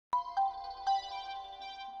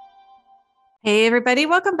Hey, everybody.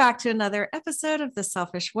 Welcome back to another episode of The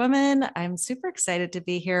Selfish Woman. I'm super excited to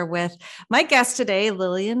be here with my guest today,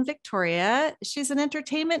 Lillian Victoria. She's an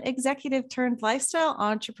entertainment executive turned lifestyle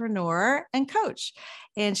entrepreneur and coach.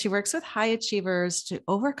 And she works with high achievers to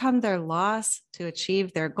overcome their loss to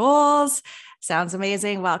achieve their goals. Sounds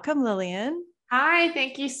amazing. Welcome, Lillian. Hi,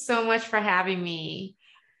 thank you so much for having me.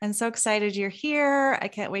 I'm so excited you're here. I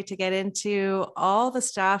can't wait to get into all the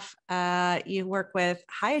stuff. You work with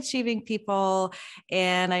high achieving people,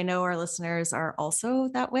 and I know our listeners are also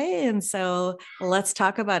that way. And so let's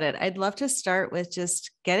talk about it. I'd love to start with just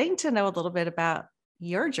getting to know a little bit about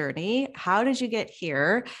your journey. How did you get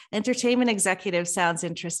here? Entertainment executive sounds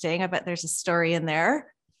interesting. I bet there's a story in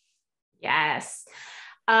there. Yes.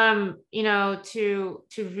 To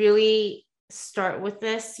really start with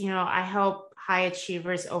this, I help high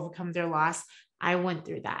achievers overcome their loss. I went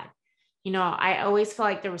through that. I always felt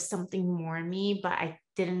like there was something more in me, but I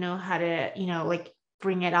didn't know how to,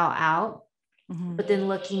 bring it all out. Mhm. But then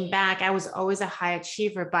looking back, I was always a high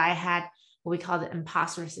achiever, but I had what we call the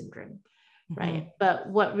imposter syndrome, right? Mhm. But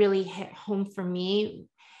what really hit home for me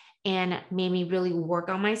and made me really work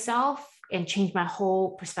on myself and change my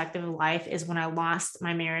whole perspective of life is when I lost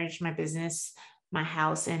my marriage, my business, my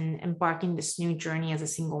house, and embarking this new journey as a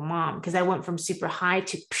single mom. Because I went from super high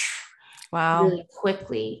to Wow. really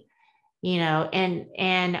quickly,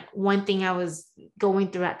 and one thing I was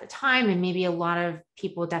going through at the time, and maybe a lot of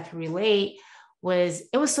people that can relate, was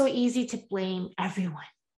it was so easy to blame everyone.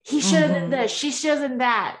 He should have done Mhm. this, she should have done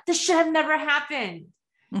that, this should have never happened.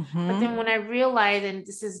 But then Mhm. when I realized, and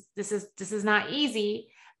this is not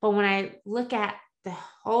easy, but when I look at the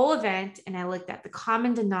whole event and I looked at the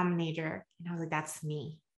common denominator, and I was like, that's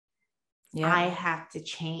me. I Yep. have to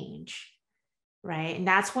change. Right. And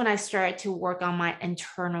that's when I started to work on my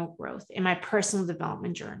internal growth in my personal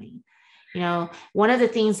development journey. One of the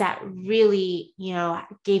things that really,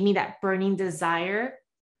 gave me that burning desire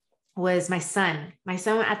was my son. My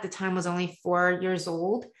son at the time was only 4 years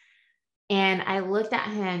old. And I looked at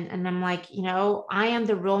him and I'm like, I am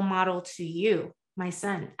the role model to you, my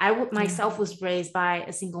son. Yeah. Myself was raised by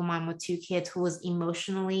a single mom with two kids who was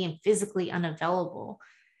emotionally and physically unavailable.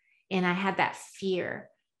 And I had that fear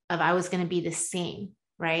of I was going to be the same,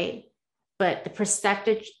 right? But the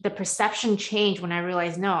perception changed when I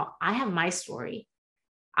realized, no, I have my story.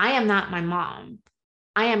 I am not my mom.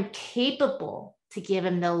 I am capable to give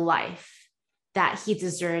him the life that he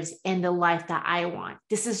deserves and the life that I want.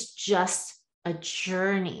 This is just a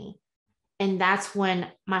journey. And that's when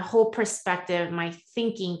my whole perspective, my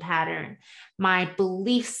thinking pattern, my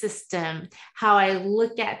belief system, how I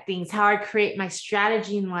look at things, how I create my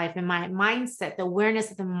strategy in life, and my mindset, the awareness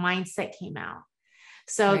of the mindset came out.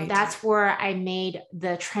 So Right. that's where I made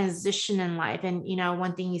the transition in life. And,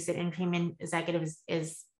 one thing you said, entertainment executive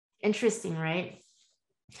is interesting, right?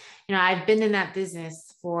 I've been in that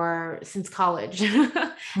business since college. I went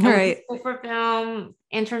to Right. school for film,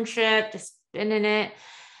 internship, just been in it.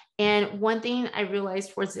 And one thing I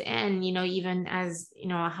realized towards the end, even as,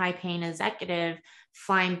 a high paying executive,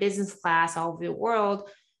 flying business class all over the world,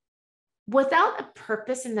 without a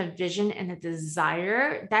purpose and a vision and a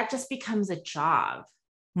desire, that just becomes a job.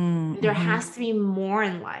 There Mm-hmm. has to be more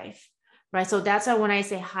in life, right? So that's why when I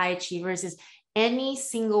say high achievers is any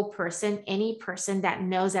single person, any person that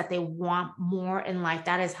knows that they want more in life,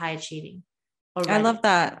 that is high achieving I already. love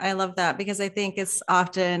that. I love that because I think it's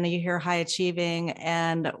often you hear high achieving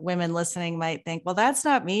and women listening might think, well, that's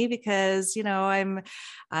not me because, I'm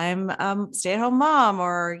stay-at-home mom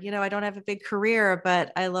or, I don't have a big career,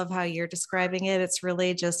 but I love how you're describing it. It's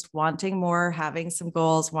really just wanting more, having some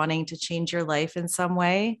goals, wanting to change your life in some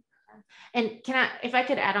way. And if I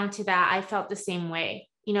could add on to that, I felt the same way.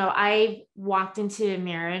 I walked into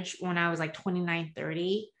marriage when I was like 29,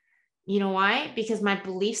 30. You know why? Because my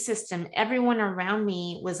belief system, everyone around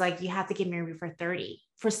me was like, you have to get married before 30.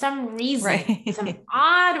 For some reason, for some Right.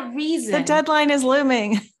 odd The reason, deadline is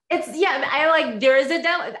looming. yeah, I like, there is a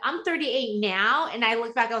deadline. I'm 38 now. And I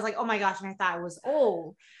look back, I was like, oh my gosh. And I thought I was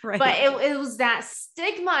old. But Right. it was that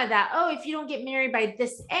stigma that, oh, if you don't get married by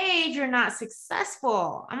this age, you're not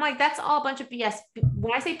successful. I'm like, that's all a bunch of BS.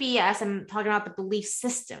 When I say BS, I'm talking about the belief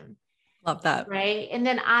system, Love that. right? And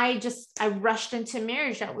then I rushed into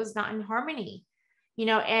marriage that was not in harmony.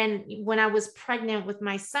 And when I was pregnant with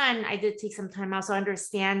my son, I did take some time out. So I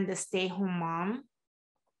understand the stay-home mom,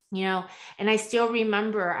 and I still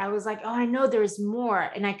remember I was like, oh, I know there's more.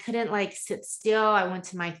 And I couldn't like sit still. I went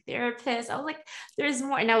to my therapist. I was like, there's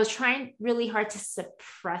more. And I was trying really hard to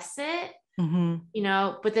suppress it,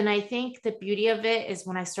 Mm-hmm. but then I think the beauty of it is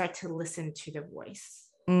when I start to listen to the voice.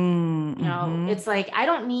 You know, Mm-hmm. it's like, I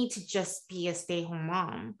don't need to just be a stay-at-home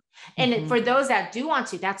mom. And Mm-hmm. for those that do want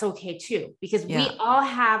to, that's okay too, because Yeah. we all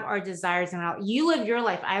have our desires and you live your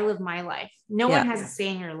life, I live my life. No one Yeah. has a say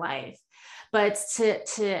in your life, but it's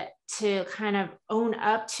to kind of own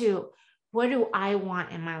up to, what do I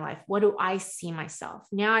want in my life? What do I see myself?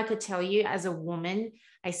 Now I could tell you, as a woman,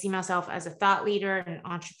 I see myself as a thought leader, an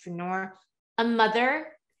entrepreneur, a mother,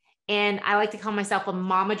 and I like to call myself a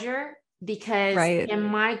momager, because Right. in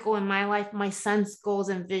my goal in my life, my son's goals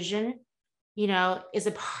and vision, you know, is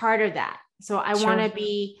a part of that. So I want Sure. to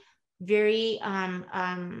be very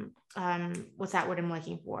what's that word I'm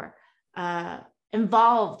looking for? Uh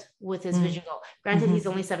Involved with his vision goal. Granted, Mm-hmm. he's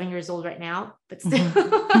only 7 years old right now, but still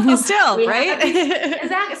Mm-hmm. Still, we have these, right?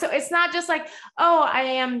 exactly. So it's not just like, oh, I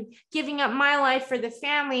am giving up my life for the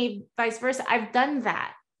family, vice versa. I've done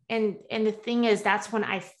that. And the thing is, that's when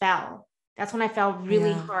I fell. That's when I fell really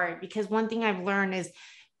Yeah. hard, because one thing I've learned is,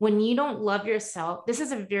 when you don't love yourself, this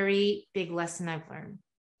is a very big lesson I've learned.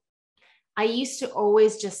 I used to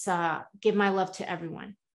always just give my love to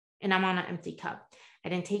everyone, and I'm on an empty cup. I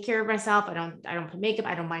didn't take care of myself. I don't put makeup.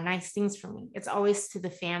 I don't buy nice things for me. It's always to the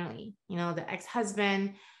family, you know, the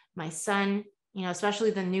ex-husband, my son, you know, especially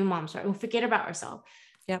the new moms, right? We forget about ourselves.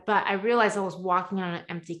 Yep. But I realized I was walking on an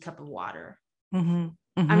empty cup of water. Mm-hmm.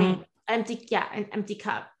 I Mm-hmm. mean, empty, yeah, an empty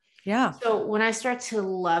cup. Yeah. So when I start to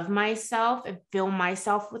love myself and fill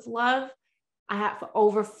myself with love, I have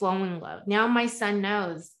overflowing love. Now my son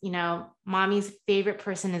knows, you know, mommy's favorite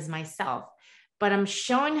person is myself. But I'm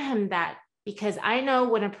showing him that, because I know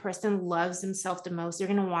when a person loves themselves the most, they're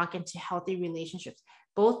going to walk into healthy relationships,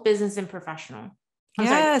 both business and professional. I'm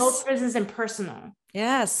sorry, both Yes. business and personal.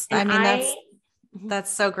 Yes. And I mean, I, that's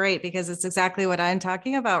so great, because it's exactly what I'm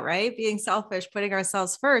talking about, right? Being selfish, putting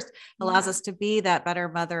ourselves first allows yeah, us to be that better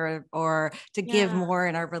mother, or to give yeah, more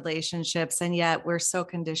in our relationships. And yet we're so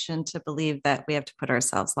conditioned to believe that we have to put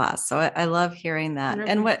ourselves last. So I love hearing that.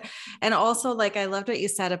 100%. And also, like, I loved what you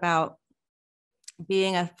said about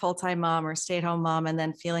being a full-time mom or stay-at-home mom and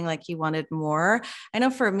then feeling like you wanted more. I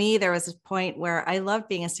know for me, there was a point where I loved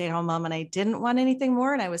being a stay-at-home mom and I didn't want anything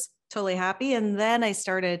more, and I was totally happy. And then I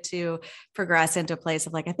started to progress into a place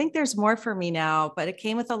of like, I think there's more for me now, but it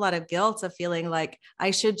came with a lot of guilt of feeling like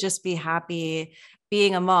I should just be happy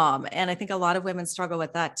being a mom. And I think a lot of women struggle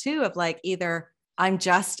with that too, of like, either I'm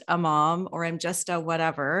just a mom or I'm just a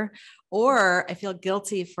whatever, or I feel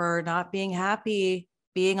guilty for not being happy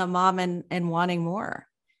being a mom and wanting more.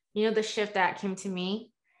 You know, the shift that came to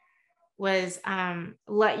me was,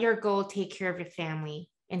 let your goal take care of your family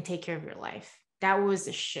and take care of your life. That was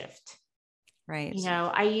a shift. Right. You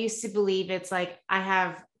know, I used to believe it's like, I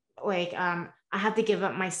have to give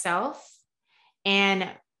up myself, and,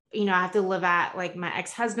 you know, I have to live at like my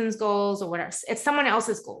ex-husband's goals or whatever. It's someone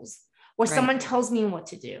else's goals, or Right. someone tells me what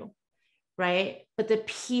to do. Right. But the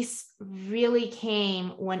peace really came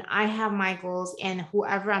when I have my goals, and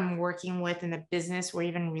whoever I'm working with in the business or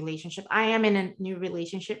even relationship. I am in a new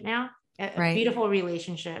relationship now, a Right. beautiful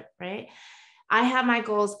relationship. Right. I have my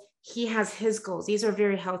goals. He has his goals. These are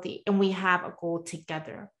very healthy. And we have a goal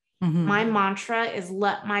together. Mm-hmm. My mantra is,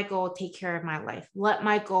 let my goal take care of my life. Let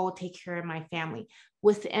my goal take care of my family.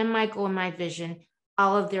 Within my goal and my vision,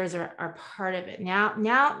 all of theirs are part of it.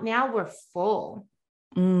 Now we're full.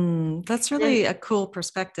 That's really Then, a cool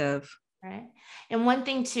perspective. right. And one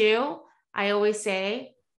thing too, I always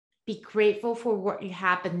say, be grateful for what you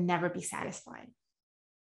have, but never be satisfied. Right.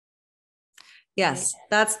 Yes,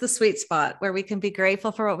 that's the sweet spot where we can be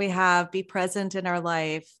grateful for what we have, be present in our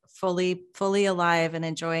life, fully alive and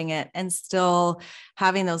enjoying it, and still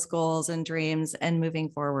having those goals and dreams and moving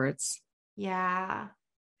forwards. Yeah.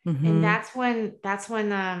 And Mm-hmm. that's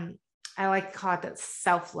when I like to call it that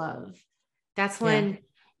self-love. That's Yeah. when,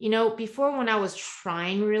 you know, before, when I was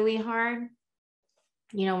trying really hard,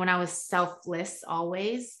 you know, when I was selfless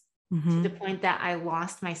always, to the Mm-hmm. point that I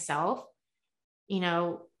lost myself, you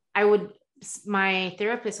know, I would, my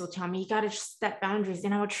therapist would tell me, you got to set boundaries.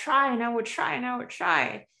 And I would try, and I would try, and I would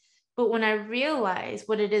try. But when I realized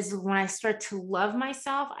what it is, when I start to love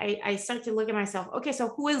myself, I start to look at myself. Okay, so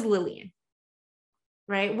who is Lillian?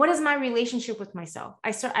 Right? What is my relationship with myself?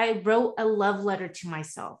 I wrote a love letter to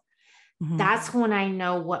myself. Mm-hmm. That's when I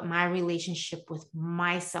know what my relationship with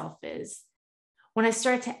myself is. When I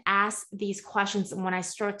start to ask these questions and when I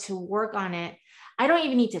start to work on it, I don't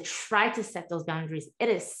even need to try to set those boundaries. It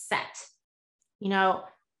is set. You know,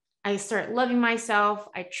 I start loving myself.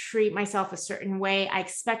 I treat myself a certain way. I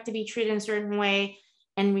expect to be treated in a certain way.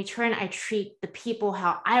 In return, I treat the people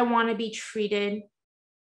how I want to be treated.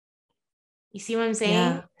 You see what I'm saying?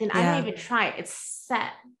 Yeah. Then I don't Yeah. even try. It's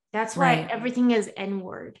set. That's why Right. everything is N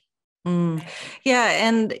word. Mm. Yeah.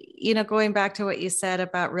 And, going back to what you said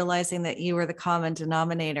about realizing that you were the common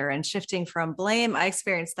denominator and shifting from blame, I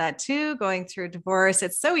experienced that too, going through divorce.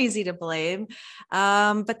 It's so easy to blame,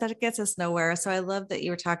 but that gets us nowhere. So I love that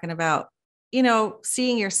you were talking about,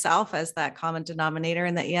 seeing yourself as that common denominator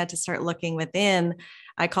and that you had to start looking within.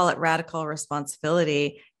 I call it radical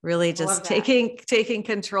responsibility, really I love just that. taking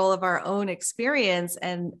control of our own experience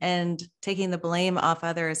and taking the blame off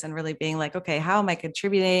others and really being like, okay, how am I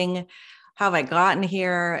contributing? How have I gotten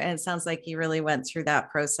here? And it sounds like you really went through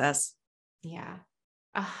that process. Yeah,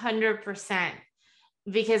 100%.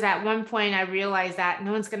 Because at one point I realized that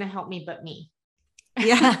no one's going to help me but me.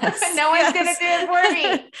 Yes. No one's going to Yes. do it for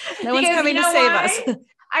me. No one's Because you coming to know save us. why?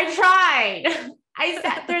 I tried. I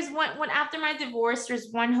sat, there's one after my divorce, there's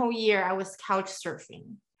one whole year I was couch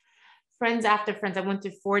surfing. Friends after friends. I went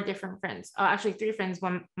through 4 different friends. Oh, actually 3 friends,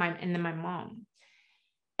 and then my mom.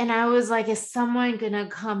 And I was like, is someone going to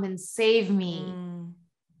come and save me? Mm,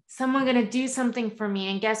 Someone going to do something for me?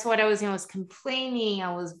 And guess what? I was complaining.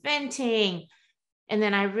 I was venting. And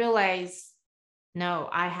then I realized, no,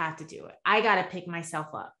 I have to do it. I got to pick myself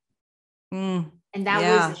up. And that was a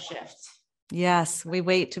yeah. shift. Yes, we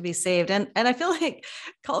wait to be saved. And I feel like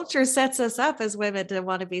culture sets us up as women to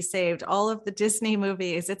want to be saved. All of the Disney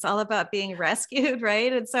movies, it's all about being rescued,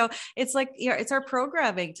 right? And so it's like, it's our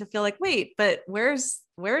programming to feel like, wait, but where's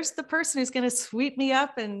the person who's going to sweep me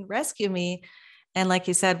up and rescue me? And like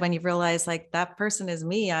you said, when you realize like that person is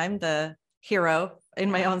me, I'm the hero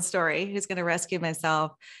in my own story who's going to rescue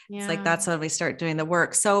myself. It's like Yeah. that's when we start doing the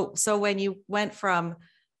work. So when you went from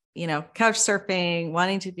couch surfing,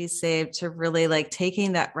 wanting to be saved to really like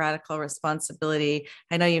taking that radical responsibility.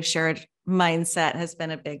 I know you've shared mindset has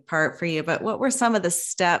been a big part for you, but what were some of the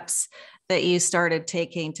steps that you started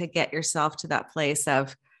taking to get yourself to that place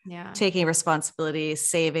of Yeah. taking responsibility,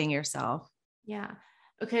 saving yourself? Yeah.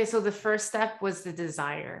 Okay. So the first step was the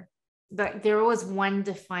desire. But there was one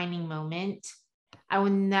defining moment. I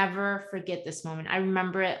will never forget this moment. I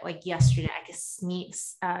remember it like yesterday. I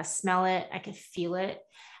could smell it. I could feel it.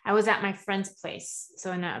 I was at my friend's place.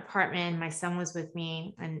 So in an apartment, my son was with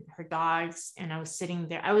me and her dogs. And I was sitting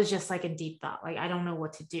there. I was just like in deep thought, like, I don't know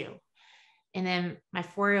what to do. And then my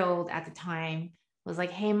 4-year-old at the time was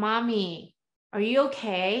like, hey, mommy, are you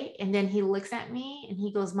okay? And then he looks at me and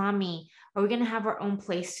he goes, mommy, are we going to have our own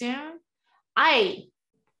place soon? I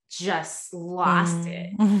just lost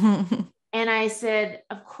it. Mm. And I said,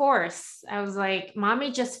 of course. I was like,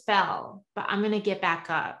 mommy just fell, but I'm going to get back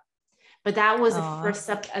up. But that was the first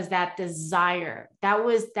step as that desire. That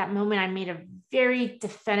was that moment I made a very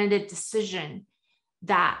definitive decision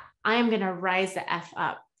that I am going to rise the F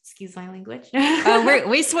up. Excuse my language.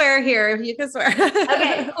 We swear here. You can swear.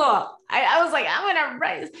 Okay, cool. I was like, I'm gonna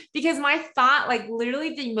rise because my thought, like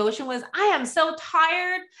literally the emotion was, I am so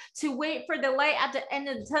tired to wait for the light at the end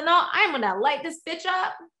of the tunnel. I'm gonna light this bitch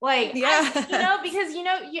up. Like, Yeah. because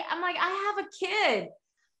I'm like, I have a kid,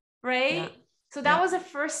 right? Yeah. So that Yeah. was the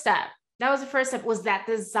first step. Was that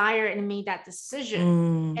desire and made that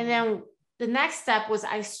decision. And then the next step was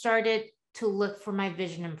I started to look for my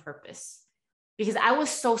vision and purpose because I was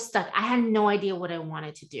so stuck. I had no idea what I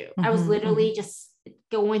wanted to do. I was literally just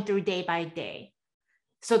going through day by day.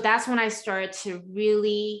 So that's when I started to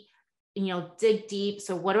really, dig deep.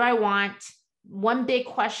 So what do I want? One big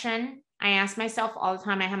question I ask myself all the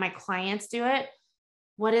time. I have my clients do it.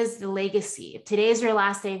 What is the legacy? If today is your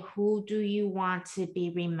last day, who do you want to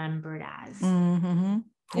be remembered as? Mm-hmm.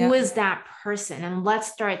 Who is that person? And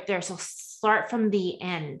let's start there. So start from the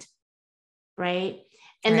end, right?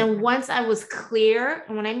 And then once I was clear,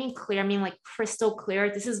 and when I mean clear, I mean like crystal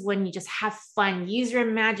clear. This is when you just have fun, use your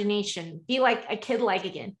imagination, be like a kid like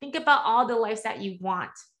again. Think about all the lives that you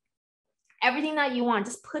want, everything that you want,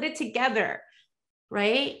 just put it together,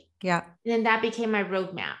 right? Yeah. And then that became my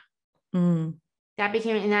roadmap. That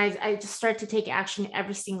became, and I just start to take action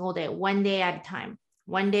every single day, one day at a time,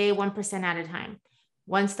 one day, 1% at a time,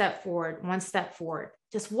 one step forward,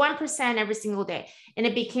 just 1% every single day. And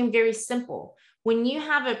it became very simple. When you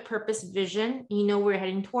have a purpose vision, you know where you're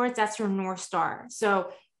heading towards, that's your North Star.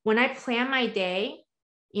 So when I plan my day,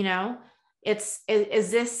 is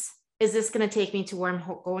this going to take me to where I'm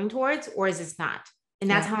going towards, or is this not? And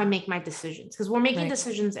that's how I make my decisions, because we're making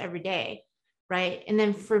decisions every day, right? And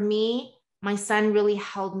then for me, my son really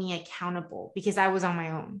held me accountable because I was on my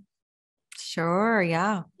own. Sure.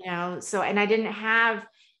 Yeah. So, and I didn't have,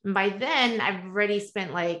 by then I've already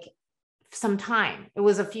spent like some time. It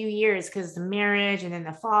was a few years because the marriage and then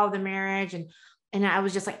the fall of the marriage. And I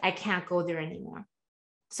was just like, I can't go there anymore.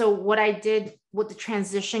 So what the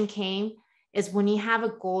transition came is when you have a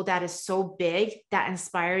goal that is so big, that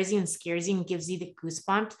inspires you and scares you and gives you the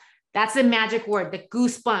goosebumps, That's the magic word, the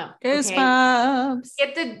goosebump. Okay. Goosebumps.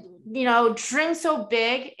 Get the, dream so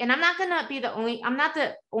big. And I'm not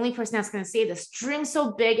the only person that's going to say this. Dream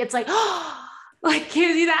so big. It's like, oh, like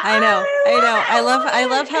gives you that. I know. Oh, I know. I love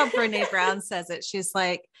love it. how Brene Brown says it. She's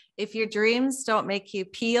like, if your dreams don't make you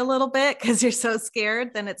pee a little bit because you're so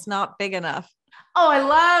scared, then it's not big enough. Oh, I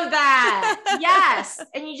love that. Yes.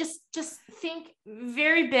 And you just think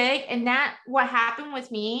very big. And that what happened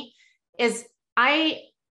with me is I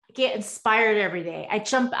get inspired every day. I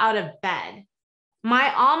jump out of bed.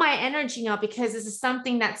 All my energy now, because this is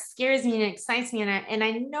something that scares me and excites me, and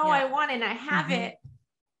I know I want it and I have it.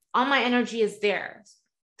 All my energy is there.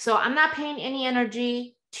 So I'm not paying any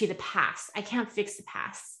energy to the past. I can't fix the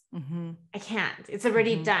past. I can't. It's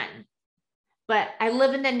already done. But I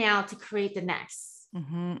live in the now to create the next.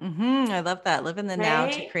 I love that. Live in the now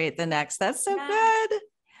to create the next. That's so good.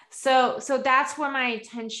 So that's where my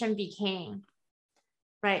attention became.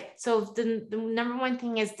 Right. So the number one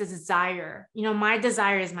thing is the desire. My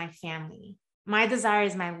desire is my family. My desire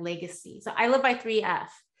is my legacy. So I live by 3F.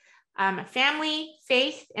 Family,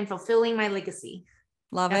 faith, and fulfilling my legacy.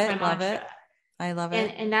 Love it. Love it. I love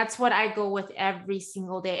it. And that's what I go with every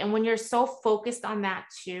single day. And when you're so focused on that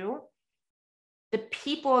too, the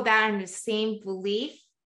people that are in the same belief,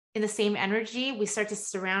 in the same energy, we start to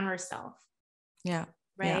surround ourselves. Yeah.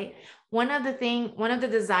 Right. Yeah. One of the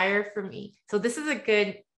desire for me. So this is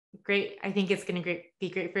great. I think it's going to be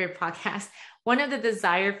great for your podcast. One of the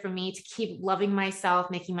desire for me to keep loving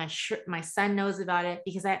myself, making my son knows about it,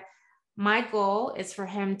 because my goal is for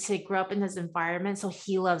him to grow up in this environment. So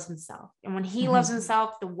he loves himself. And when he loves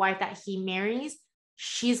himself, the wife that he marries,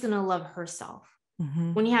 she's going to love herself.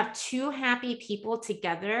 When you have two happy people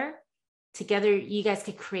together, you guys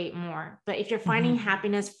could create more. But if you're finding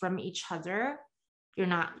happiness from each other,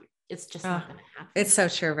 it's just not going to happen. It's so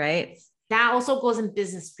true, right? That also goes in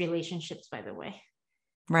business relationships, by the way.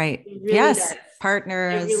 Right. It really yes. does.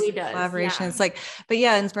 Partners, it really does. collaborations. But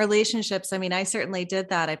in relationships, I mean, I certainly did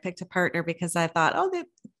that. I picked a partner because I thought,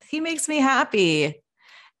 he makes me happy.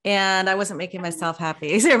 And I wasn't making myself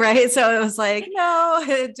happy. Right. So it was like,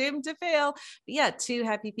 no, doomed to fail. But two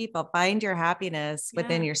happy people. Find your happiness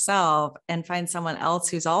within yourself and find someone else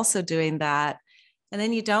who's also doing that. And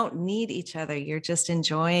then you don't need each other. You're just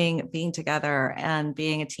enjoying being together and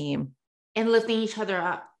being a team. And lifting each other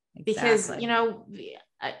up. Exactly. Because,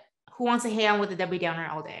 who wants to hang out with a Debbie Downer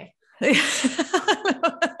all day?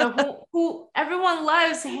 So who everyone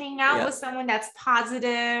loves to hang out with someone that's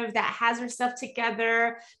positive, that has their stuff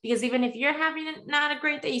together. Because even if you're having not a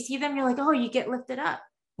great day, you see them, you're like, oh, you get lifted up.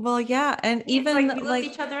 Well, yeah. And even we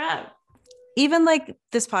lift each other up. Even like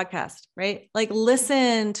this podcast, right? Like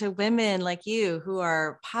listen to women like you who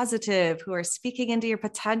are positive, who are speaking into your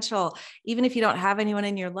potential. Even if you don't have anyone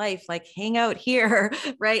in your life, like hang out here,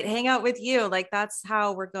 right? Hang out with you. Like that's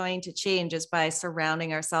how we're going to change, is by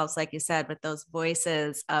surrounding ourselves, like you said, with those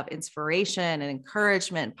voices of inspiration and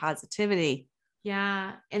encouragement, positivity.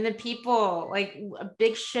 Yeah. And the people, like a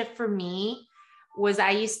big shift for me was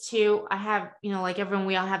I have, like everyone,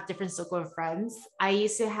 we all have different circle of friends. I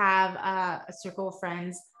used to have a circle of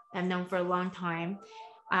friends I've known for a long time.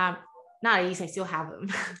 Not at least I still have them,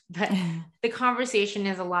 but the conversation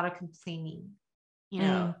is a lot of complaining.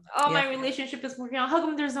 My relationship is working out. How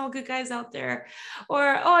come there's no good guys out there? Or,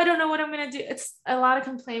 I don't know what I'm going to do. It's a lot of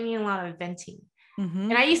complaining and a lot of venting.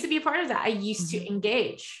 And I used to be a part of that. I used to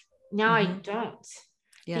engage. Now I don't.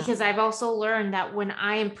 Yeah. Because I've also learned that when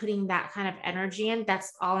I am putting that kind of energy in,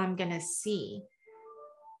 that's all I'm going to see.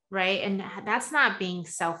 Right. And that's not being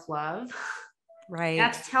self-love. Right.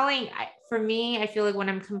 That's for me, I feel like when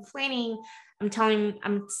I'm complaining,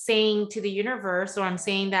 I'm saying to the universe, or I'm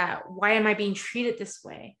saying that, why am I being treated this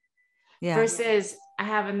way? Yeah. Versus I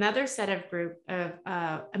have another set of group of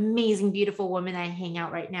amazing, beautiful women I hang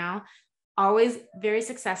out right now, always very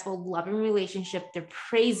successful, loving relationship. They're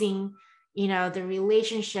praising the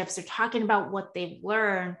relationships, they're talking about what they've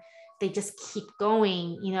learned. They just keep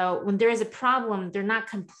going. When there is a problem, they're not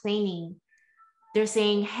complaining. They're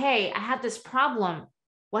saying, hey, I had this problem.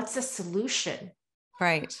 What's the solution?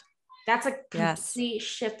 Right. That's a complete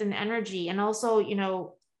shift in energy. And also,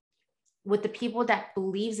 with the people that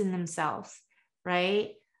believes in themselves,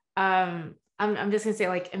 right? I'm just gonna say,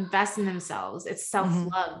 like, invest in themselves. It's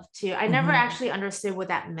self-love too. I never actually understood what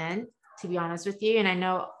that meant, to be honest with you. And I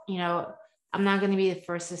know, I'm not going to be the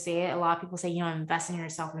first to say it. A lot of people say, invest in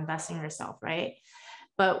yourself, right?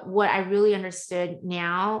 But what I really understood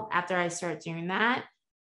now, after I started doing that,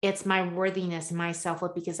 it's my worthiness and my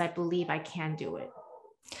self-love, because I believe I can do it.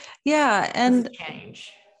 Yeah. And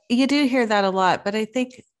change. You do hear that a lot, but I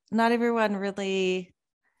think not everyone really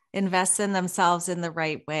invest in themselves in the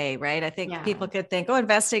right way, right? I think Yeah. people could think, oh,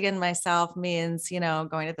 investing in myself means,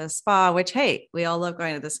 going to the spa, which, hey, we all love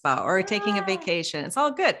going to the spa, or taking a vacation. It's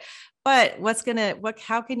all good. But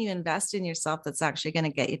how can you invest in yourself that's actually going to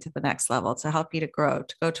get you to the next level, to help you to grow,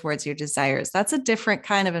 to go towards your desires? That's a different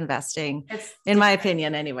kind of investing, It's in my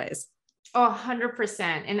opinion, anyways. Oh, 100%.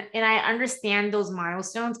 And I understand those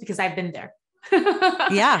milestones because I've been there.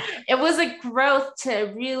 Yeah. It was a growth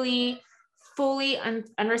to really fully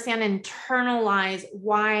understand and internalize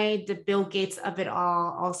why the Bill Gates of it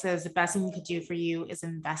all says the best thing you could do for you is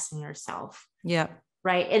invest in yourself. Yeah.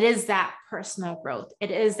 Right. It is that personal growth.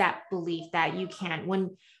 It is that belief that you can,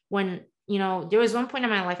 when, there was one point in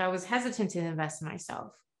my life, I was hesitant to invest in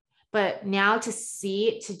myself. But now to see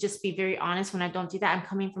it, to just be very honest, when I don't do that, I'm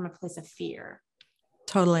coming from a place of fear.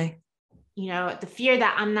 Totally. The fear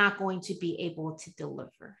that I'm not going to be able to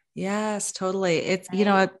deliver. Yes, totally. It's,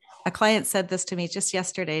 right? a client said this to me just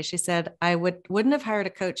yesterday. She said, I wouldn't have hired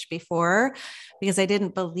a coach before because I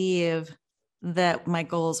didn't believe that my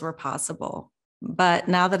goals were possible. But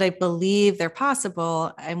now that I believe they're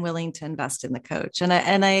possible, I'm willing to invest in the coach. And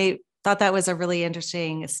I thought that was a really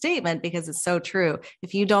interesting statement because it's so true.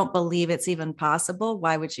 If you don't believe it's even possible,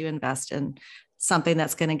 why would you invest in something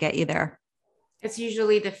that's going to get you there? It's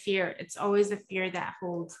usually the fear. It's always the fear that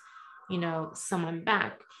holds, someone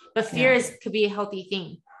back. But fear could be a healthy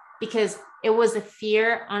thing, because it was a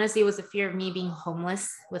fear. Honestly, it was a fear of me being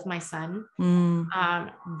homeless with my son.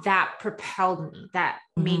 That propelled me, that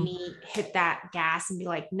made me hit that gas and be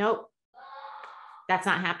like, nope, that's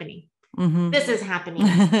not happening. This is happening.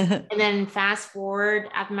 And then fast forward,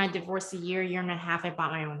 after my divorce, a year and a half, I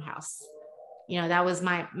bought my own house. That was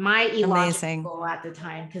my illogical goal at the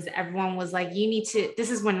time, because everyone was like, you need to,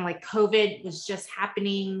 this is when like COVID was just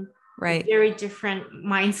happening. Right. Very different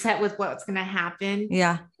mindset with what's going to happen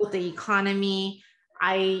with the economy.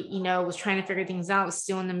 I, was trying to figure things out. I was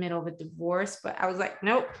still in the middle of a divorce, but I was like,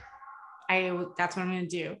 nope, that's what I'm going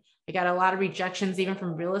to do. I got a lot of rejections, even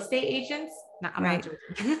from real estate agents. I'm not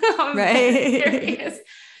joking. I'm very serious.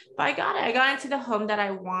 But I got it. I got into the home that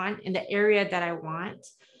I want, in the area that I want,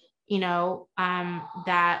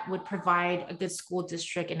 that would provide a good school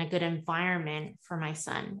district and a good environment for my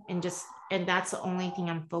son. And that's the only thing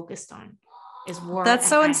I'm focused on. That's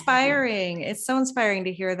so inspiring. It's so inspiring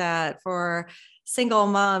to hear that for single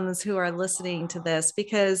moms who are listening to this,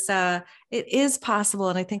 because it is possible.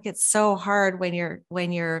 And I think it's so hard when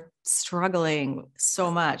you're struggling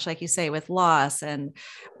so much, like you say, with loss and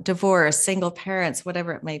divorce, single parents,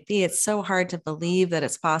 whatever it might be. It's so hard to believe that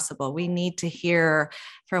it's possible. We need to hear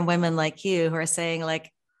from women like you who are saying, like,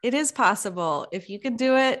 it is possible. If you can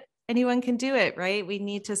do it, anyone can do it, right? We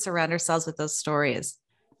need to surround ourselves with those stories.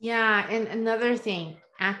 Yeah. And another thing,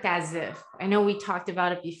 act as if. I know we talked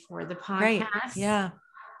about it before the podcast. Right. Yeah.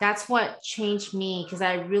 That's what changed me, because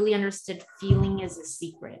I really understood feeling is a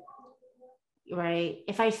secret, right?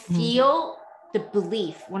 If I feel the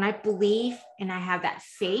belief, when I believe and I have that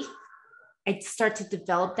faith, I start to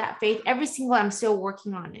develop that faith. I'm still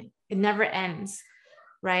working on it. It never ends,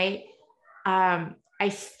 right? I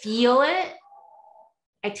feel it.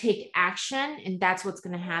 I take action, and that's what's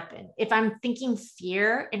going to happen. If I'm thinking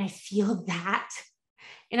fear and I feel that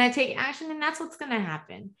and I take action, and that's what's going to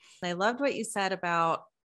happen. I loved what you said about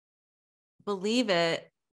believe it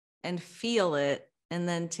and feel it and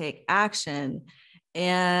then take action.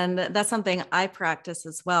 And that's something I practice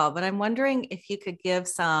as well. But I'm wondering if you could give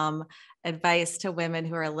some advice to women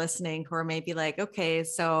who are listening, who are maybe like, okay,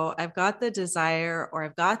 so I've got the desire or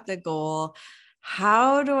I've got the goal.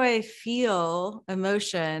 How do I feel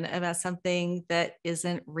emotion about something that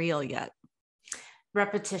isn't real yet?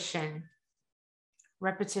 Repetition.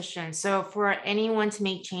 So for anyone to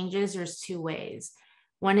make changes, there's two ways.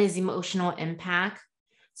 One is emotional impact.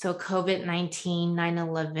 So COVID-19,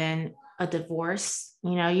 9/11, a divorce,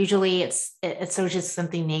 usually it's just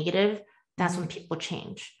something negative. That's when people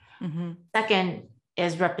change. Second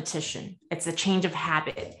is repetition. It's a change of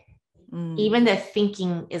habit. Even the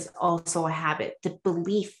thinking is also a habit. The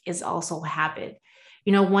belief is also a habit.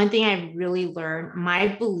 One thing I really learned, my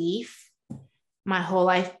belief, my whole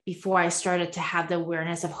life before I started to have the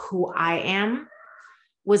awareness of who I am,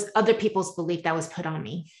 was other people's belief that was put on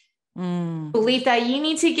me. Belief that you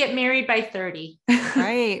need to get married by 30.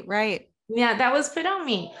 Right. Yeah, that was put on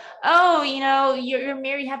me. Oh, you're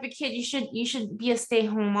married, have a kid. You should be a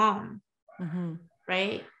stay-at-home mom.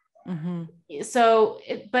 Right. So,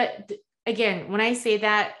 but again, when I say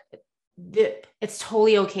that, it's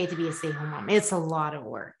totally okay to be a stay-at-home mom. It's a lot of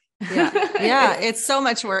work. Yeah. It's so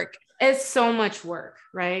much work. It's so much work.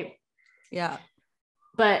 Right. Yeah.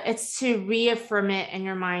 but it's to reaffirm it in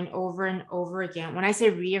your mind over and over again. When I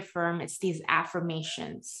say reaffirm, it's these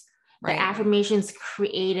affirmations. Right. The affirmations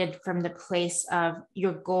created from the place of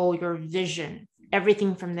your goal, your vision,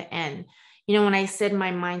 everything from the end. You know, when I said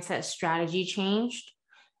my mindset strategy changed,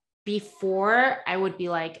 before I would be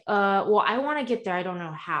like, well, I want to get there. I don't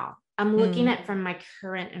know how. I'm looking at from my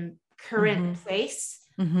current place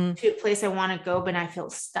to a place I want to go, but I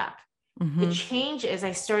feel stuck. The change is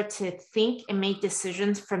I start to think and make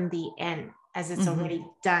decisions from the end as it's already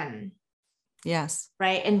done. Yes.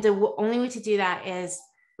 Right. And the only way to do that is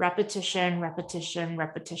repetition, repetition,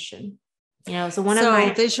 repetition. You know, so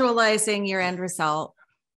visualizing your end result.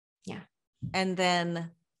 Yeah. And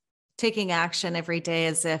then taking action every day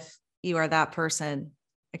as if you are that person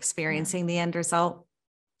experiencing the end result.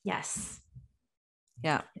 Yes.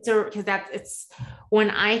 Yeah. So, because it's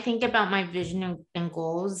when I think about my vision and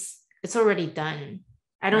goals, it's already done.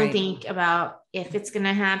 I don't think about if it's going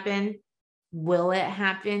to happen, will it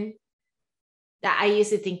happen? That I used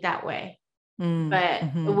to think that way, but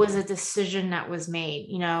it was a decision that was made.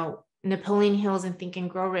 You know, Napoleon Hill's in Think and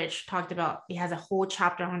Grow Rich talked about, he has a whole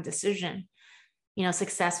chapter on decision. You know,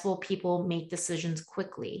 successful people make decisions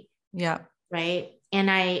quickly. Yeah. Right. And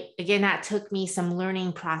again, that took me some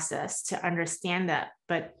learning process to understand that,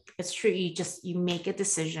 but it's true. You make a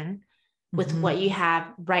decision with what you have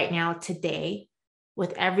right now today,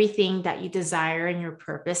 with everything that you desire and your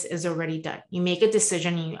purpose is already done. You make a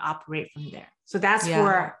decision and you operate from there. So that's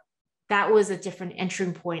where that was a different entry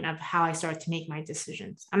point of how I started to make my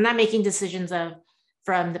decisions. I'm not making decisions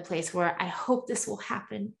from the place where I hope this will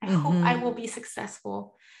happen. I hope I will be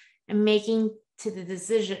successful. I'm making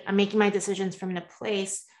my decisions from the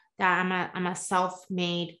place that I'm a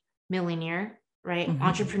self-made millionaire, right?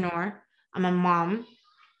 Entrepreneur. I'm a mom.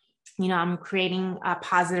 You know, I'm creating a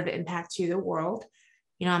positive impact to the world.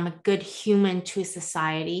 You know, I'm a good human to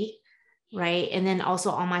society, right? And then also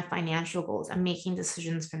all my financial goals, I'm making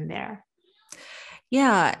decisions from there.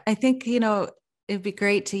 Yeah, I think, you know, it'd be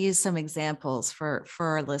great to use some examples for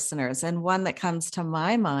our listeners. And one that comes to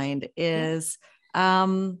my mind is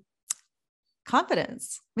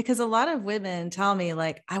confidence, because a lot of women tell me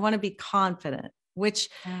like, I want to be confident, which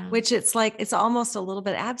it's like, it's almost a little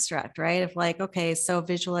bit abstract, right? Of like, okay, so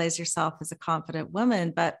visualize yourself as a confident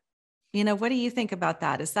woman, but you know, what do you think about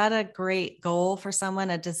that? Is that a great goal for someone,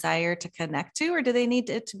 a desire to connect to, or do they need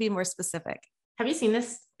it to be more specific? Have you seen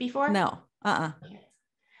this before? No.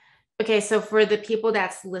 Okay. So for the people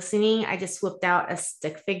that's listening, I just whipped out a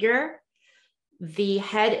stick figure. The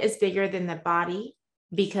head is bigger than the body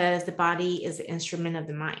because the body is the instrument of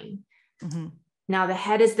the mind. Now the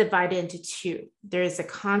head is divided into two. There's a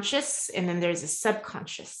conscious and then there's a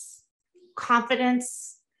subconscious.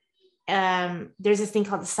 Confidence. There's this thing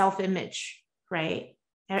called the self-image, right?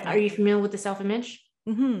 Are you familiar with the self-image?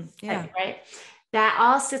 Yeah. Right. That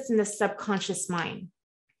all sits in the subconscious mind.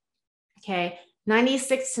 Okay.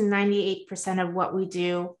 96 to 98% of what we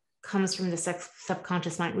do comes from the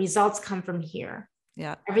subconscious mind. Results come from here.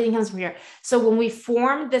 Yeah. Everything comes from here. So when we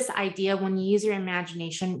form this idea, when you use your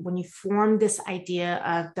imagination, when you form this idea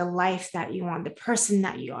of the life that you want, the person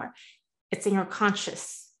that you are, it's in your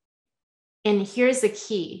conscious. And here's the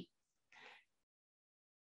key.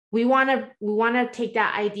 We want to take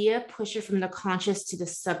that idea, push it from the conscious to the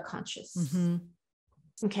subconscious.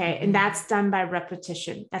 Okay. And that's done by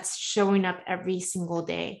repetition. That's showing up every single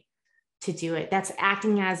day to do it. That's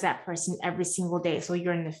acting as that person every single day. So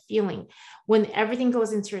you're in the feeling. When everything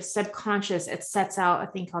goes into your subconscious, it sets out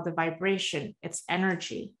a thing called the vibration. It's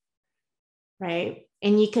energy, right?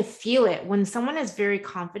 And you could feel it. When someone is very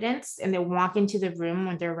confident and they walk into the room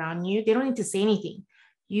when they're around you, they don't need to say anything.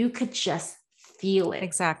 You could just feel it.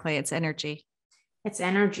 Exactly. It's energy. It's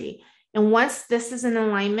energy. And once this is in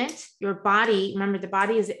alignment, your body, remember the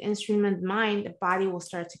body is an instrument of the mind, the body will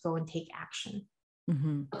start to go and take action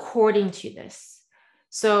according to this.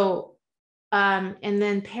 So, and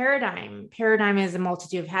then paradigm is a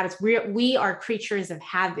multitude of habits. We are creatures of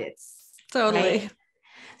habits. Totally. Right?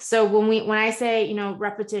 So when I say, you know,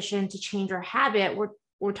 repetition to change our habit,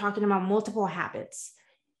 we're talking about multiple habits.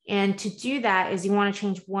 And to do that is you want to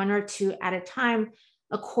change one or two at a time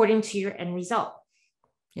according to your end result.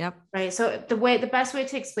 Yep. Right. So the best way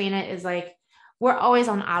to explain it is like, we're always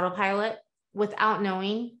on autopilot without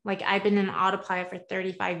knowing. Like I've been in autopilot for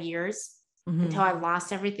 35 years until I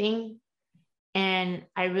lost everything. And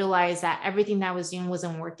I realized that everything that I was doing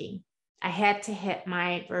wasn't working. I had to hit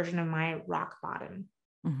my version of my rock bottom.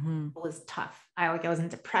 It was tough. I was in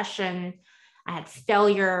depression. I had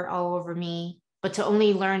failure all over me. but to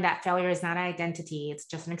only learn that failure is not an identity, it's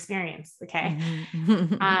just an experience. Okay.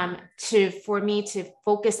 For me to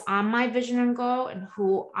focus on my vision and goal and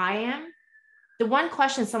who I am. The one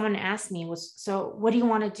question someone asked me was, so what do you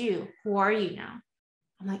want to do? Who are you now?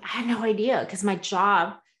 I'm like, I had no idea, because my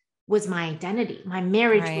job was my identity. My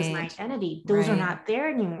marriage was my identity. Those are not there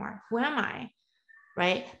anymore. Who am I?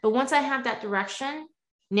 Right. But once I have that direction,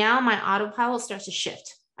 now my autopilot starts to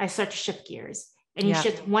shift. I start to shift gears, and you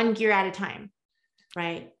shift one gear at a time.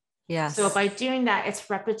 Right. Yes. So by doing that, it's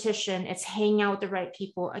repetition. It's hanging out with the right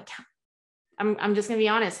people. I'm just going to be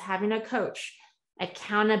honest, having a coach,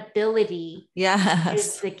 accountability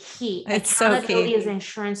is the key. It's accountability so key. is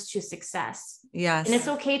insurance to success. Yes. And it's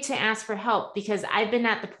okay to ask for help, because I've been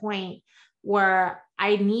at the point where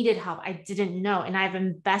I needed help. I didn't know, and I've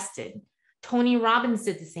invested. Tony Robbins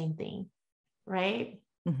did the same thing, right?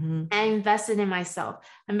 I invested in myself.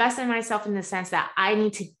 In the sense that I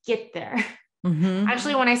need to get there.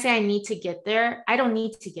 Actually, when I say I need to get there, I don't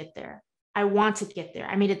need to get there. I want to get there.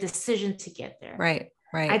 I made a decision to get there. Right.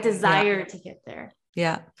 I desire to get there.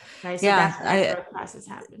 Yeah. Right. So that's where that growth process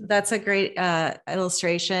happened. That's a great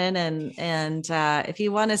illustration. And if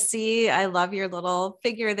you want to see, I love your little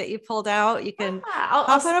figure that you pulled out. You can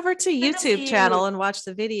hop on over to YouTube channel and watch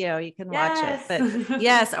the video. You can watch it. But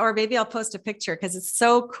yes, or maybe I'll post a picture because it's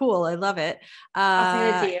so cool. I love it. I'll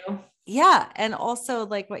send it to you. Yeah. And also,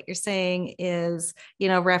 like what you're saying is,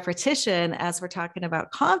 repetition, as we're talking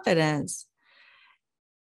about confidence.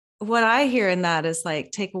 What I hear in that is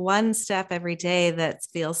like, take one step every day that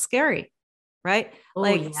feels scary, right?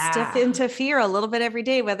 Step into fear a little bit every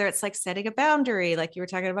day, whether it's like setting a boundary, like you were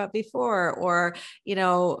talking about before, or,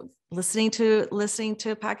 listening to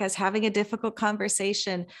a podcast, having a difficult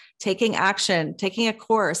conversation, taking action, taking a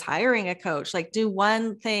course, hiring a coach, like do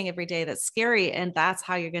one thing every day that's scary. And that's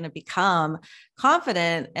how you're going to become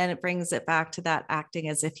confident. And it brings it back to that acting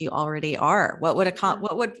as if you already are. What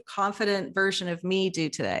would confident version of me do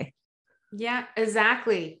today? Yeah,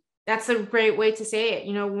 exactly. That's a great way to say it.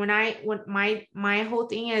 When my whole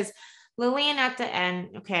thing is Lillian at the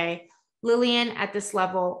end. Okay. Lillian at this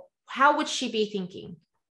level, how would she be thinking?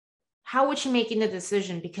 How would she making the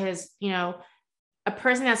decision? Because, a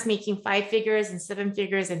person that's making 5 figures and 7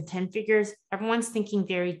 figures and 10 figures, everyone's thinking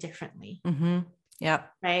very differently. Yeah.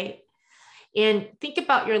 Right. And think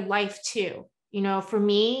about your life too. For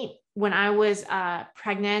me, when I was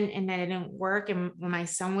pregnant and then it didn't work, and when my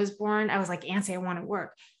son was born, I was like, Nancy, I want to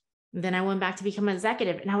work. And then I went back to become an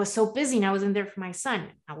executive, and I was so busy and I wasn't there for my son.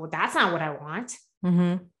 Well, that's not what I want.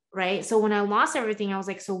 Right. So when I lost everything, I was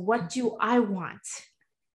like, so what do I want?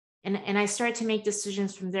 And I started to make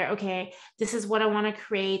decisions from there. Okay, this is what I want to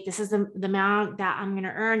create. This is the amount that I'm going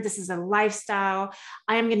to earn. This is a lifestyle.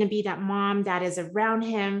 I am going to be that mom that is around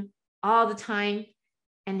him all the time.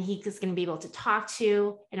 And he is going to be able to talk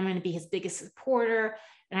to, and I'm going to be his biggest supporter.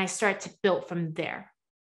 And I start to build from there.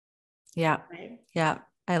 Yeah. Right? Yeah.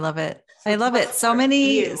 I love it. I love it. So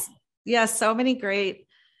many great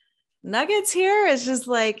nuggets here. It's just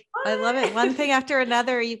like, I love it. One thing after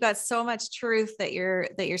another. You've got so much truth that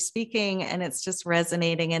you're speaking, and it's just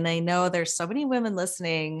resonating. And I know there's so many women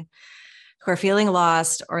listening who are feeling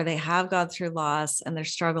lost, or they have gone through loss and they're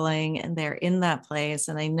struggling and they're in that place.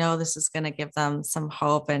 And I know this is going to give them some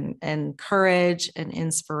hope and courage and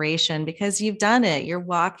inspiration, because you've done it. You're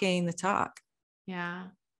walking the talk. Yeah.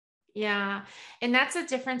 Yeah. And that's the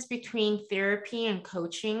difference between therapy and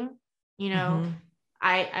coaching.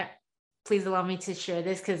 I please allow me to share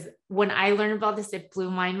this, because when I learned about this, it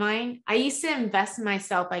blew my mind. I used to invest in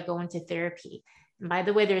myself by going to therapy. And by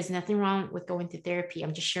the way, there's nothing wrong with going to therapy.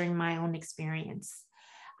 I'm just sharing my own experience.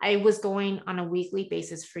 I was going on a weekly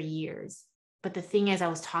basis for years. But the thing is, I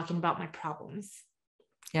was talking about my problems.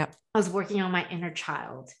 Yep. I was working on my inner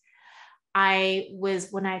child.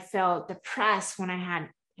 When I felt depressed, when I had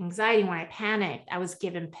anxiety, when I panicked, I was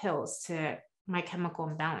given pills to my chemical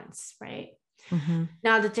imbalance, right?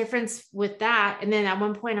 Now the difference with that, and then at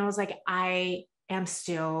one point I was like, I am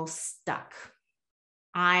still stuck.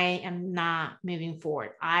 I am not moving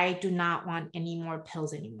forward. I do not want any more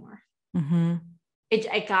pills anymore.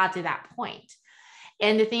 I got to that point.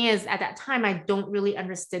 And the thing is, at that time, I don't really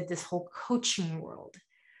understood this whole coaching world.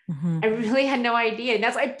 I really had no idea. And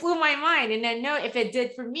that's why it blew my mind. And I know if it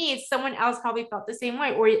did for me, someone else probably felt the same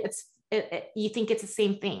way, or you think it's the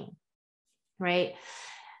same thing, right?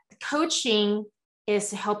 Coaching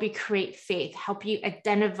is to help you create faith, help you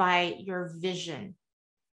identify your vision.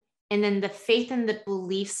 And then the faith and the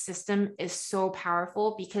belief system is so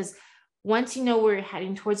powerful, because once you know where you're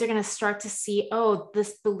heading towards, you're going to start to see,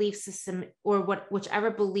 this belief system, or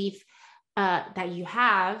whichever belief that you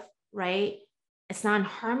have, right, it's not in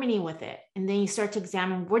harmony with it. And then you start to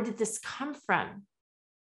examine, where did this come from?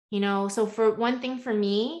 You know, so for one thing for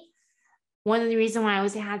me, one of the reasons why I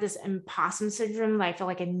always had this imposter syndrome, like I felt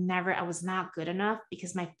like I was not good enough,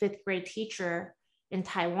 because my fifth grade teacher in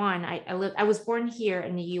Taiwan, I was born here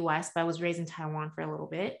in the US, but I was raised in Taiwan for a little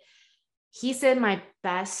bit. He said my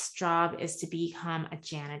best job is to become a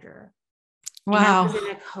janitor. Wow. And I was in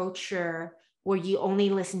a culture where you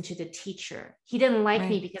only listen to the teacher. He didn't like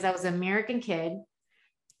me because I was an American kid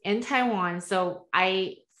in Taiwan. So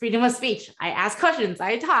freedom of speech. I asked questions,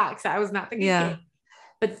 I talked. So I was not the good kid.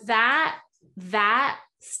 But that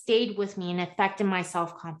stayed with me and affected my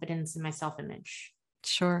self-confidence and my self-image.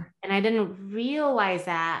 Sure. And I didn't realize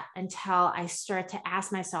that until I started to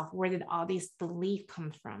ask myself, where did all these beliefs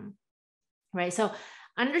come from? Right. So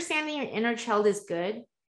understanding your inner child is good.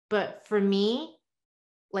 But for me,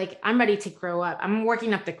 like, I'm ready to grow up. I'm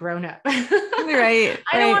working up the grown up. Right.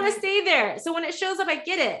 I don't want to stay there. So when it shows up, I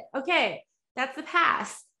get it. Okay. That's the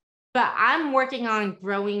past. But I'm working on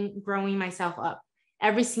growing myself up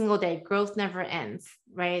every single day. Growth never ends,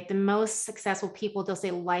 right? The most successful people, they'll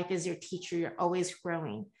say life is your teacher. You're always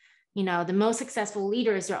growing. You know, the most successful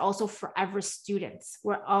leaders are also forever students.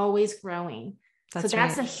 We're always growing. That's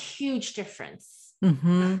a huge difference.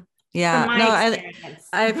 Mm-hmm. Yeah, no,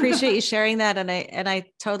 I appreciate you sharing that. And I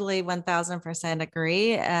totally 1000%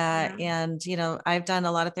 agree. And, you know, I've done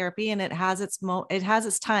a lot of therapy, and it has its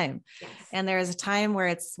time. Yes. And there is a time where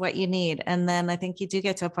it's what you need. And then I think you do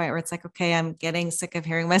get to a point where it's like, okay, I'm getting sick of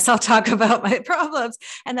hearing myself talk about my problems.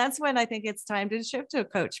 And that's when I think it's time to shift to a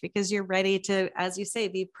coach, because you're ready to, as you say,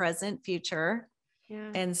 be present, future,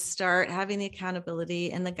 and start having the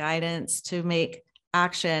accountability and the guidance to make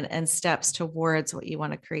action and steps towards what you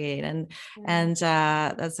want to create. And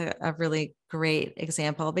that's a really great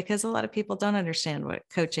example, because a lot of people don't understand what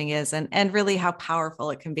coaching is and really how powerful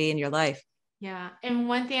it can be in your life. Yeah. And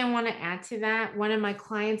one thing I want to add to that, one of my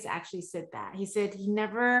clients actually said that. He said he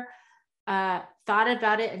never thought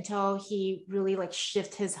about it until he really like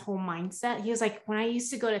shift his whole mindset. He was like, when I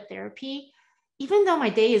used to go to therapy, even though my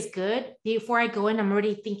day is good, before I go in, I'm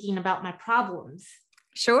already thinking about my problems.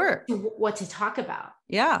 Sure. What to talk about.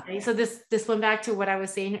 Yeah. Right? So this went back to what I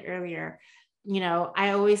was saying earlier. You know,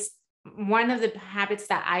 one of the habits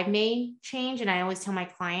that I've made change, and I always tell my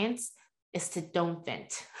clients, is to don't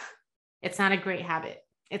vent. It's not a great habit.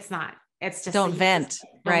 It's not. It's just don't vent.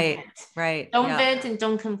 Right. Don't vent and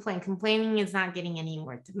don't complain. Complaining is not getting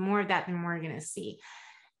anywhere. The more of that, the more you're going to see.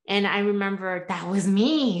 And I remember that was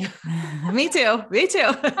me. Me too.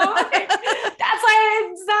 That's why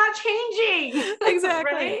it's not changing.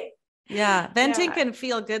 Exactly. Right? Yeah. Venting can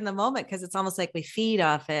feel good in the moment, because it's almost like we feed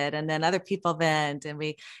off it, and then other people vent and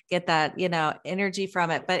we get that, you know, energy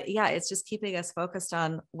from it. But yeah, it's just keeping us focused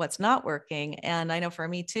on what's not working. And I know for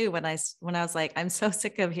me too, when I was like, I'm so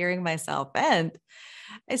sick of hearing myself vent,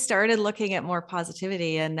 I started looking at more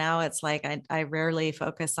positivity. And now it's like, I rarely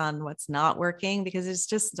focus on what's not working, because it's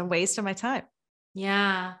just a waste of my time.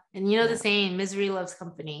 Yeah. And you know, the saying, misery loves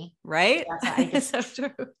company. Right. That's what I just so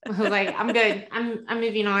true. I was like, I'm good. I'm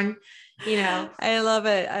moving on, you know. I love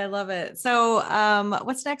it. So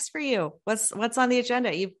what's next for you? What's on the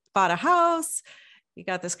agenda? You bought a house, you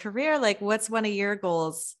got this career. Like, what's one of your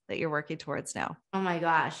goals that you're working towards now? Oh my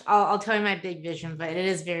gosh. I'll tell you my big vision, but it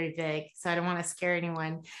is very big. So I don't want to scare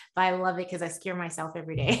anyone, but I love it because I scare myself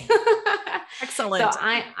every day. Excellent. So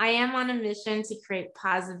I am on a mission to create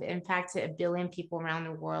positive impact to 1 billion people around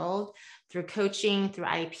the world through coaching, through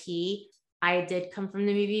IP. I did come from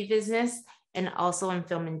the movie business and also in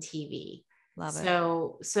film and TV. Love it.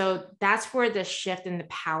 So that's where the shift in the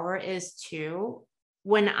power is too.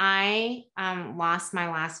 When I lost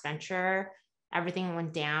my last venture, everything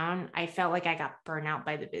went down. I felt like I got burnt out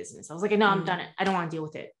by the business. I was like, no, I'm done. I don't want to deal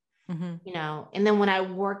with it. You know, and then when I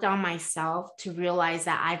worked on myself to realize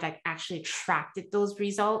that I've like actually attracted those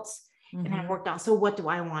results, and I worked on, so what do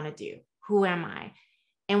I want to do? Who am I?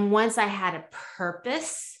 And once I had a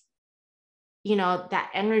purpose, you know,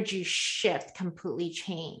 that energy shift completely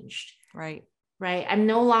changed. Right. I'm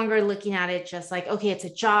no longer looking at it just like, okay, it's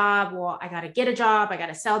a job. Well, I got to get a job. I got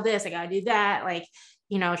to sell this. I got to do that. Like,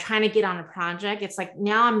 you know, trying to get on a project. It's like,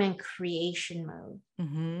 now I'm in creation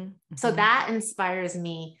mode. So that inspires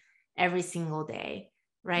me every single day,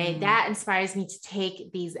 right? That inspires me to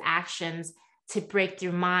take these actions to break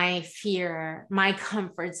through my fear, my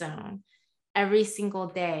comfort zone every single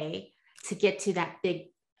day to get to that big,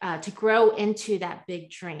 to grow into that big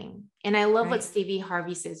dream. And I love what Stevie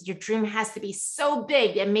Harvey says, your dream has to be so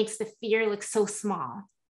big, it makes the fear look so small.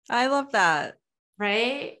 I love that.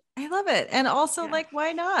 Right? I love it. And also like,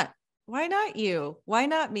 why not? why not you? Why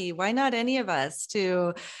not me? Why not any of us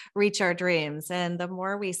to reach our dreams? And the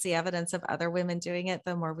more we see evidence of other women doing it,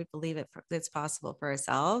 the more we believe it's possible for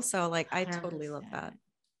ourselves. So like, I totally love that.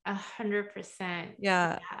 100%. Yeah.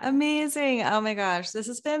 Yeah. Amazing. Oh my gosh. This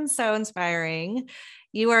has been so inspiring.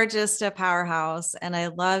 You are just a powerhouse and I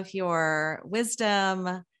love your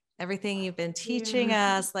wisdom, everything you've been teaching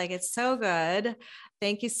us. Like it's so good.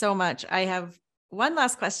 Thank you so much. I have one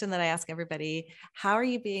last question that I ask everybody. How are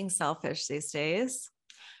you being selfish these days?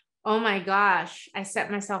 Oh my gosh. I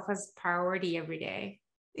set myself as priority every day.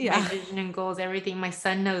 My Yeah. vision and goals, everything. My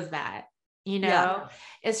son knows that, you Yeah. know,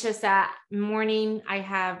 it's just that morning I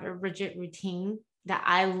have a rigid routine that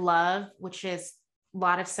I love, which is a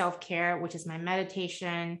lot of self-care, which is my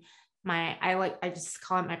meditation. I just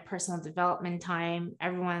call it my personal development time.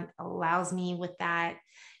 Everyone allows me with that.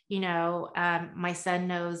 My son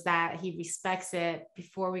knows that, he respects it.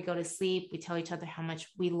 Before we go to sleep, we tell each other how much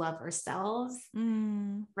we love ourselves.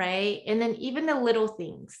 Right. And then even the little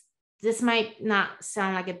things, this might not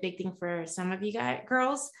sound like a big thing for some of you guys,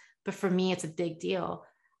 girls, but for me, it's a big deal.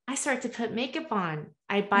 I start to put makeup on.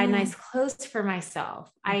 I buy nice clothes for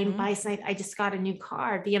myself. I just got a new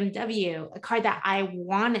car, BMW, a car that I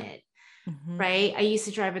wanted. Right. I used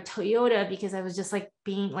to drive a Toyota because I was just like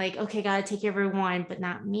being like, okay, gotta take care of everyone, but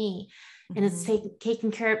not me. And it's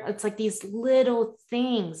taking care of, it's like these little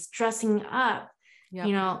things, dressing up,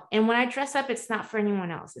 and when I dress up, it's not for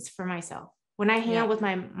anyone else. It's for myself. When I hang out with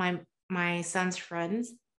my son's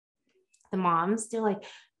friends, the moms, they're like,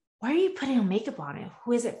 why are you putting a makeup on it?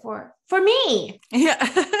 Who is it for? For me. Yeah.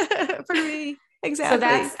 For me. Exactly. So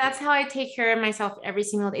that's how I take care of myself every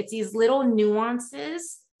single day. It's these little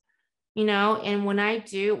nuances, and when I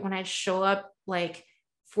show up like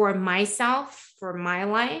for myself, for my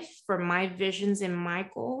life, for my visions and my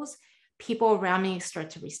goals, people around me start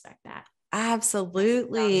to respect that.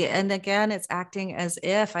 Absolutely. And again, it's acting as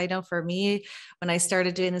if. I know for me, when I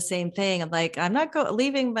started doing the same thing, I'm like, I'm not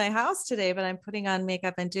leaving my house today, but I'm putting on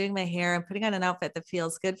makeup and doing my hair and putting on an outfit that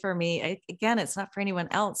feels good for me. Again, it's not for anyone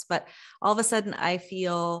else, but all of a sudden I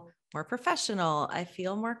feel more professional. I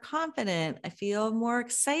feel more confident. I feel more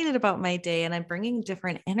excited about my day and I'm bringing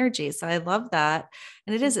different energy. So I love that.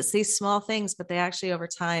 And it's these small things, but they actually over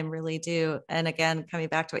time really do. And again, coming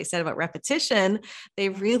back to what you said about repetition, they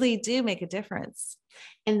really do make a difference.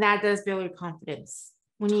 And that does build your confidence.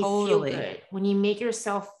 When you feel good, when you make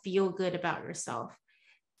yourself feel good about yourself,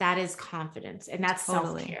 that is confidence. And that's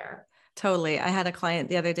self-care. Totally. I had a client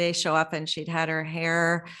the other day show up and she'd had her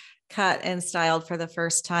hair cut and styled for the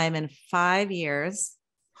first time in 5 years.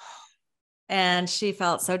 And she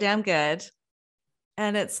felt so damn good.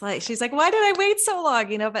 And it's like, she's like, why did I wait so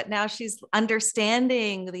long? But now she's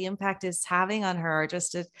understanding the impact it's having on her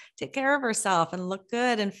just to take care of herself and look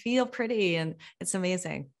good and feel pretty. And it's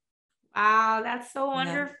amazing. Wow, that's so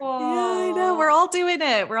wonderful. Yeah, I know. We're all doing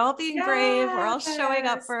it. We're all being brave. We're all showing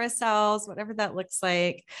up for ourselves, whatever that looks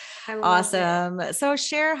like. Awesome. So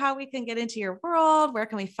share how we can get into your world. Where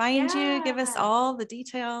can we find you? Give us all the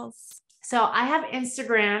details. So I have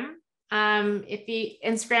Instagram. The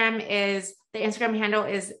Instagram handle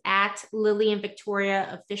is at Lillian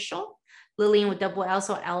Victoria Official. Lillian with double L,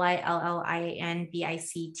 so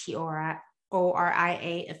LILLIANVICTORIA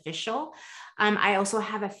Official. I also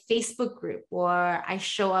have a Facebook group where I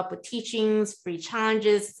show up with teachings, free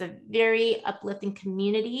challenges. It's a very uplifting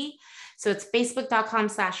community. So it's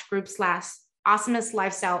facebook.com/group/Awesomest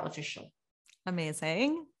Lifestyle Official.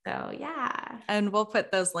 Amazing. So yeah. And we'll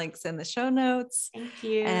put those links in the show notes. Thank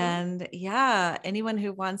you. And yeah, anyone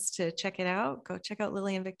who wants to check it out, go check out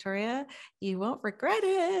Lillian Victoria. You won't regret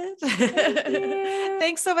it. Thank you.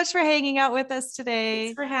 Thanks so much for hanging out with us today.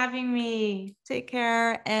 Thanks for having me. Take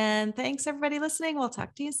care. And thanks everybody listening. We'll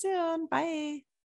talk to you soon. Bye.